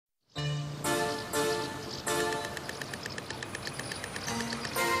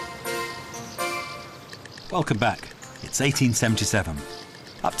Welcome back. It's 1877.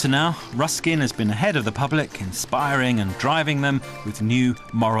 Up to now, Ruskin has been ahead of the public, inspiring and driving them with new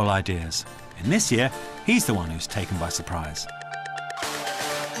moral ideas. In this year, he's the one who's taken by surprise.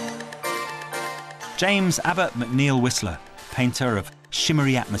 James Abbott McNeill Whistler, painter of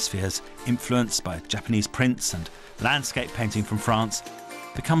shimmery atmospheres influenced by Japanese prints and landscape painting from France,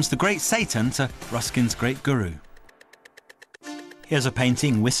 becomes the great Satan to Ruskin's great guru. Here's a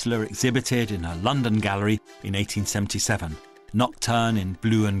painting Whistler exhibited in a London gallery in 1877, Nocturne in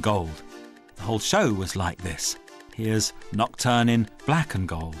blue and gold. The whole show was like this. Here's Nocturne in black and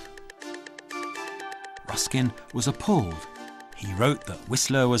gold. Ruskin was appalled. He wrote that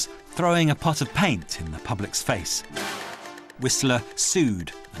Whistler was throwing a pot of paint in the public's face. Whistler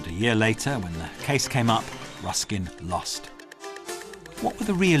sued, and a year later, when the case came up, Ruskin lost. What were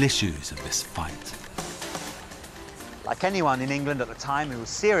the real issues of this fight? Like anyone in England at the time who was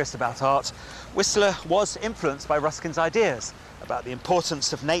serious about art, Whistler was influenced by Ruskin's ideas about the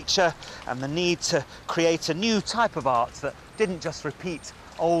importance of nature and the need to create a new type of art that didn't just repeat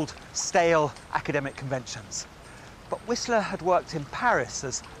old, stale academic conventions. But Whistler had worked in Paris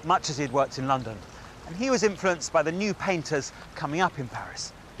as much as he'd worked in London, and he was influenced by the new painters coming up in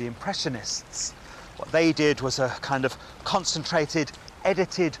Paris, the Impressionists. What they did was a kind of concentrated,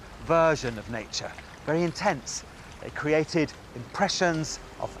 edited version of nature, very intense. They created impressions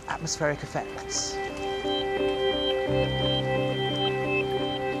of atmospheric effects.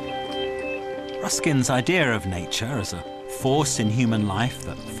 Ruskin's idea of nature as a force in human life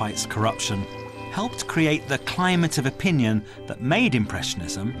that fights corruption helped create the climate of opinion that made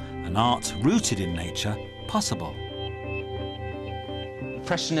Impressionism, an art rooted in nature, possible.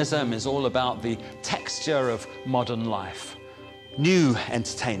 Impressionism is all about the texture of modern life. New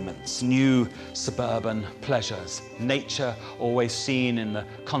entertainments, new suburban pleasures, nature always seen in the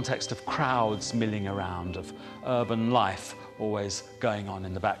context of crowds milling around, of urban life always going on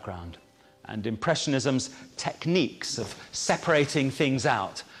in the background. And Impressionism's techniques of separating things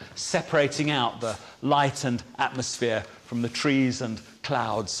out, separating out the light and atmosphere from the trees and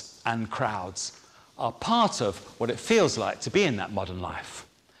clouds and crowds, are part of what it feels like to be in that modern life.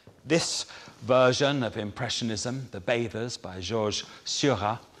 This version of Impressionism, The Bathers by Georges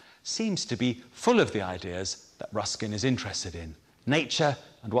Seurat, seems to be full of the ideas that Ruskin is interested in, nature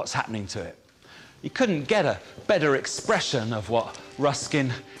and what's happening to it. You couldn't get a better expression of what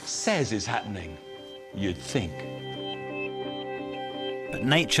Ruskin says is happening, you'd think. But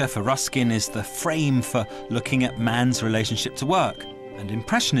nature for Ruskin is the frame for looking at man's relationship to work, and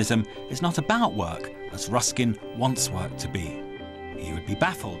Impressionism is not about work as Ruskin wants work to be. He would be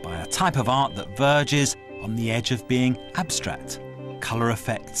baffled by a type of art that verges on the edge of being abstract. Colour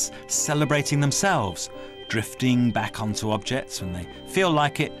effects celebrating themselves, drifting back onto objects when they feel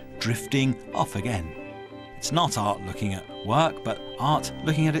like it, drifting off again. It's not art looking at work, but art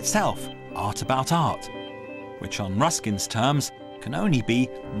looking at itself, art about art, which on Ruskin's terms can only be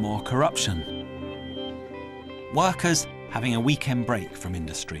more corruption. Workers having a weekend break from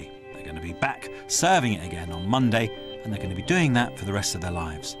industry. They're going to be back serving it again on Monday, and they're going to be doing that for the rest of their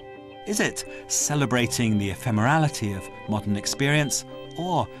lives. Is it celebrating the ephemerality of modern experience,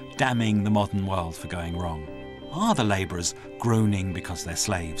 or damning the modern world for going wrong? Are the labourers groaning because they're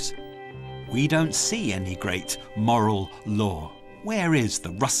slaves? We don't see any great moral law. Where is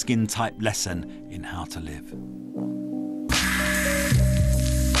the Ruskin-type lesson in how to live?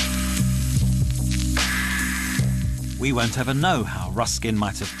 We won't ever know how Ruskin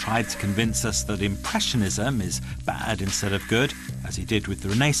might have tried to convince us that Impressionism is bad instead of good, as he did with the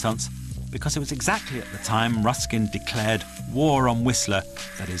Renaissance, because it was exactly at the time Ruskin declared war on Whistler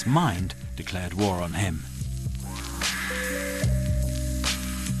that his mind declared war on him.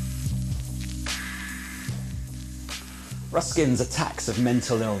 Ruskin's attacks of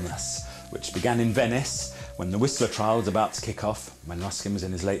mental illness, which began in Venice when the Whistler trial was about to kick off, when Ruskin was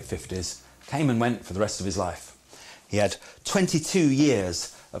in his late 50s, came and went for the rest of his life. He had 22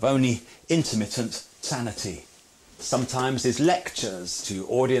 years of only intermittent sanity. Sometimes his lectures to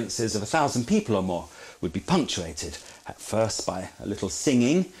audiences of 1,000 people or more would be punctuated, at first by a little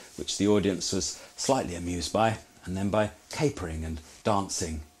singing, which the audience was slightly amused by, and then by capering and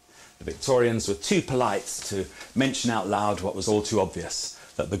dancing. The Victorians were too polite to mention out loud what was all too obvious,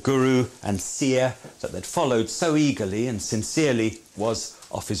 that the guru and seer that they'd followed so eagerly and sincerely was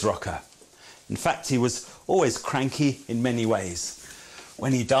off his rocker. In fact, he was always cranky in many ways.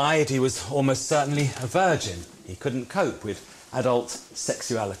 When he died, he was almost certainly a virgin. He couldn't cope with adult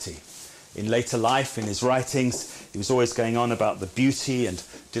sexuality. In later life, in his writings, he was always going on about the beauty and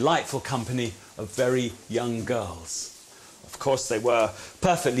delightful company of very young girls. Of course, they were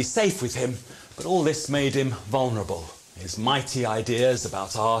perfectly safe with him, But all this made him vulnerable. His mighty ideas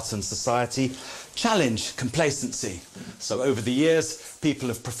about art and society challenge complacency. So over the years, people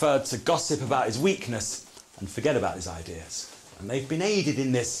have preferred to gossip about his weakness and forget about his ideas. And they've been aided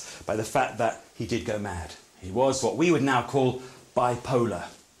in this by the fact that he did go mad. He was what we would now call bipolar.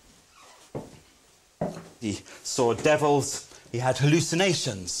 He saw devils, he had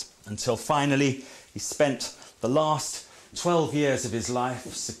hallucinations, until finally he spent the last 12 years of his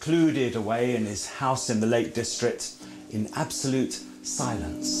life secluded away in his house in the Lake District in absolute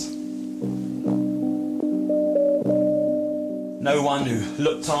silence. No one who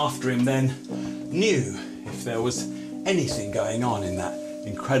looked after him then knew if there was anything going on in that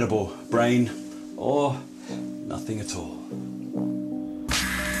incredible brain or nothing at all.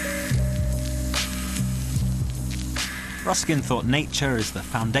 Ruskin thought nature is the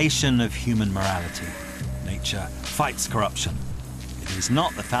foundation of human morality. Nature fights corruption. It is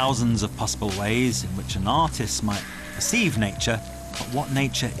not the thousands of possible ways in which an artist might perceive nature, but what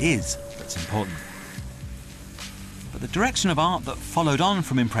nature is that's important. But the direction of art that followed on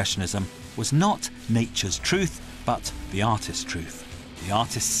from Impressionism was not nature's truth, but the artist's truth. The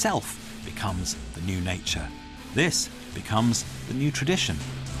artist's self becomes the new nature. This becomes the new tradition.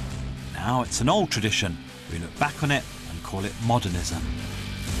 Now it's an old tradition. We look back on it and call it modernism.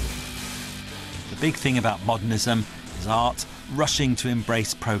 The big thing about modernism is art rushing to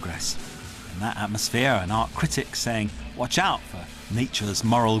embrace progress. In that atmosphere, an art critic saying, "Watch out for nature's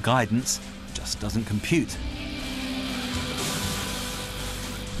moral guidance," just doesn't compute.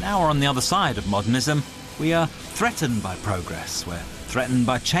 Now we're on the other side of modernism. We are threatened by progress. We're threatened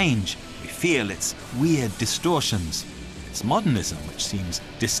by change. We feel its weird distortions. It's modernism which seems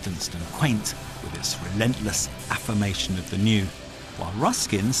distanced and quaint, with its relentless affirmation of the new, while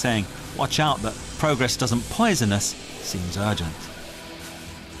Ruskin saying, "Watch out that progress doesn't poison us," seems urgent.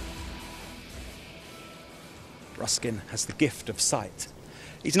 Ruskin has the gift of sight.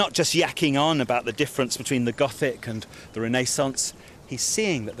 He's not just yakking on about the difference between the Gothic and the Renaissance. He's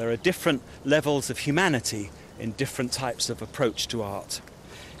seeing that there are different levels of humanity in different types of approach to art.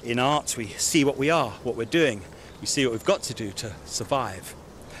 In art, we see what we are, what we're doing. We see what we've got to do to survive.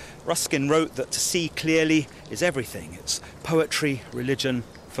 Ruskin wrote that to see clearly is everything. It's poetry, religion,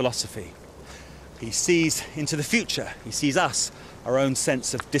 philosophy. He sees into the future. He sees us, our own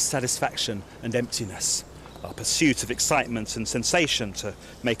sense of dissatisfaction and emptiness, our pursuit of excitement and sensation to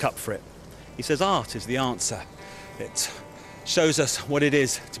make up for it. He says art is the answer. It shows us what it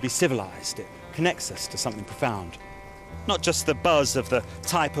is to be civilised. It connects us to something profound. Not just the buzz of the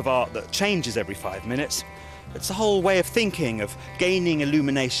type of art that changes every 5 minutes. It's a whole way of thinking, of gaining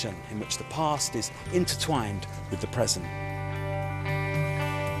illumination in which the past is intertwined with the present.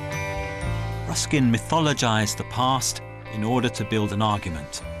 Ruskin mythologized the past in order to build an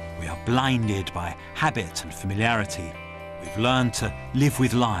argument. We are blinded by habit and familiarity. We've learned to live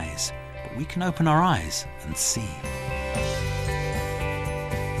with lies, but we can open our eyes and see.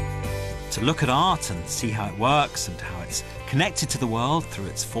 To look at art and see how it works and how it's connected to the world through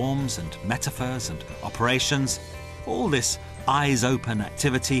its forms and metaphors and operations, all this eyes-open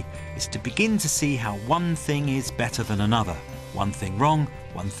activity is to begin to see how one thing is better than another, one thing wrong,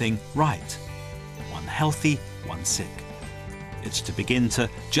 one thing right, one healthy, one sick. It's to begin to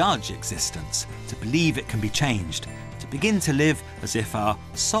judge existence, to believe it can be changed, to begin to live as if our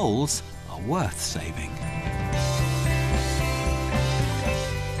souls are worth saving.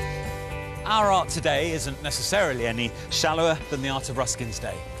 Our art today isn't necessarily any shallower than the art of Ruskin's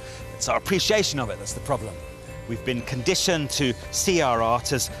day. It's our appreciation of it that's the problem. We've been conditioned to see our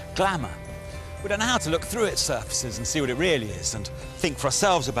art as glamour. We don't know how to look through its surfaces and see what it really is and think for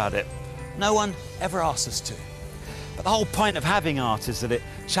ourselves about it. No one ever asks us to. But the whole point of having art is that it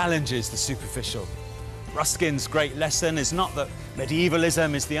challenges the superficial. Ruskin's great lesson is not that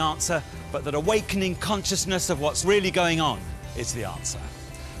medievalism is the answer, but that awakening consciousness of what's really going on is the answer.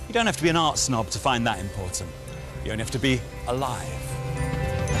 You don't have to be an art snob to find that important. You only have to be alive.